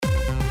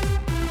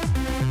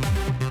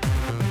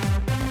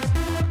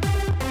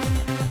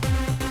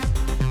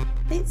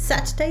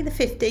Saturday the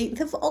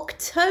 15th of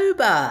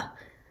October.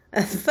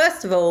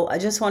 First of all, I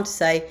just want to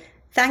say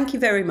thank you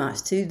very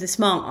much to the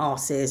smart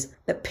asses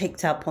that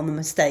picked up on the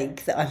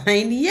mistake that I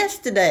made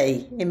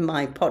yesterday in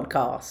my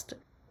podcast.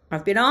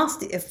 I've been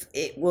asked if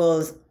it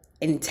was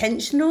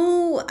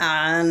intentional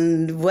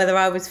and whether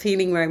I was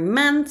feeling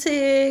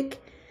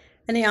romantic,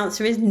 and the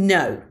answer is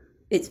no.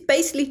 It's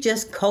basically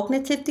just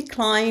cognitive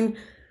decline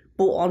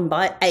brought on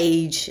by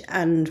age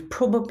and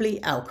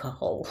probably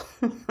alcohol.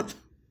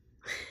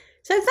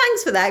 So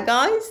thanks for that,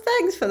 guys.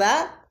 Thanks for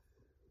that.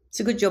 It's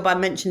a good job I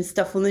mentioned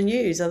stuff on the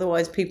news.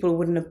 Otherwise, people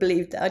wouldn't have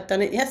believed that I'd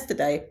done it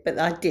yesterday, but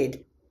I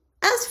did.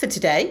 As for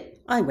today,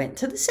 I went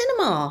to the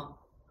cinema.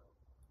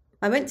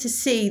 I went to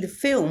see the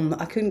film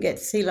I couldn't get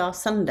to see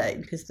last Sunday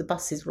because the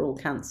buses were all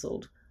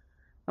cancelled.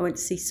 I went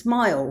to see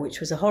Smile, which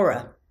was a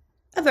horror.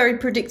 A very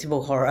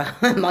predictable horror,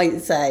 I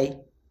might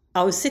say.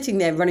 I was sitting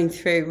there running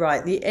through,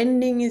 right, the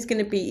ending is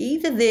going to be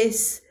either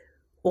this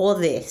or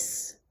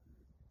this.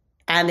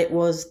 And it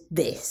was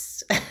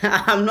this.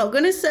 I'm not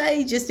going to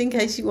say just in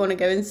case you want to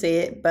go and see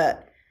it,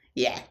 but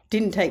yeah,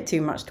 didn't take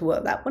too much to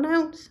work that one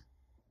out. It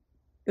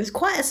was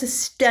quite a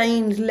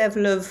sustained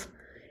level of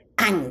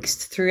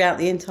angst throughout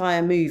the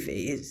entire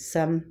movie. It's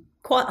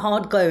quite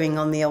hard going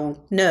on the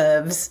old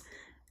nerves,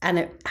 and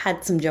it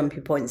had some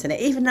jumpy points in it,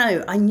 even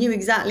though I knew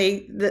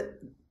exactly that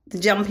the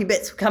jumpy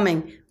bits were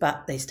coming,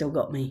 but they still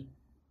got me.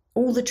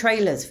 All the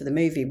trailers for the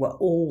movie were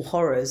all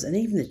horrors, and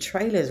even the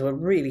trailers were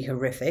really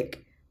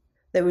horrific.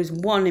 There was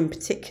one in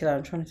particular,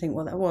 I'm trying to think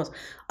what that was.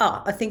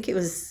 I think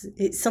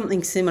it's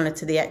something similar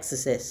to The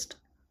Exorcist.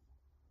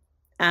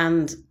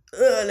 And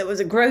there was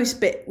a gross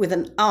bit with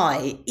an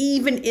eye,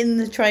 even in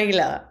the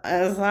trailer.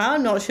 I was like,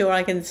 I'm not sure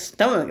I can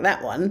stomach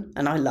that one.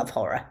 And I love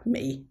horror.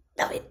 Me.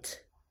 Love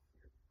it.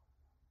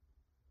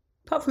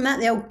 Apart from that,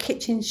 the old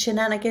kitchen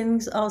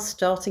shenanigans are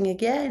starting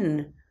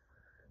again.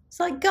 It's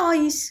like,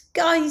 guys,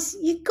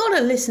 you've got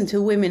to listen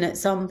to women at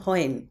some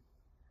point.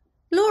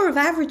 Law of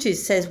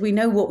averages says we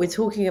know what we're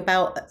talking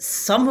about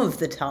some of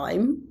the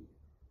time.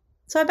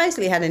 So I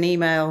basically had an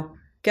email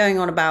going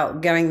on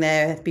about going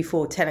there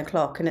before 10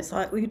 o'clock. And it's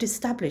like, we'd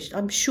established,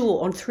 I'm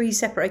sure, on 3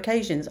 separate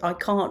occasions, I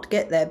can't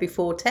get there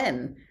before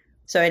 10.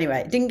 So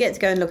anyway, didn't get to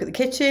go and look at the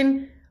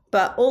kitchen.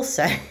 But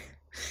also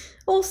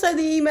the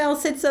email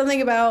said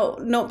something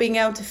about not being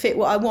able to fit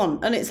what I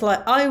want. And it's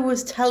like, I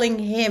was telling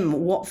him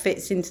what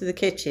fits into the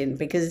kitchen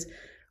because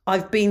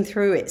I've been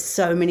through it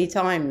so many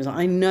times.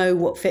 I know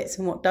what fits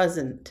and what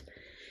doesn't.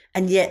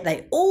 And yet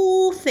they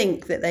all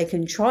think that they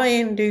can try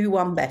and do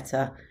one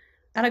better.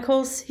 And of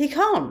course, he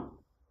can't.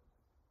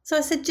 So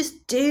I said,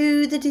 just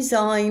do the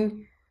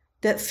design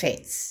that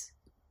fits.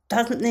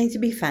 Doesn't need to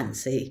be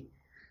fancy.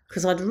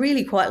 Because I'd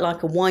really quite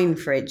like a wine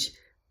fridge.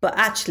 But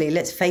actually,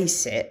 let's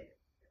face it.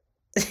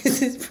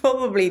 This is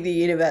probably the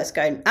universe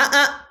going,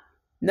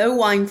 no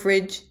wine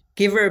fridge.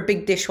 Give her a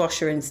big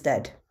dishwasher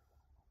instead.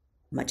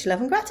 Much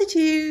love and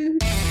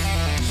gratitude.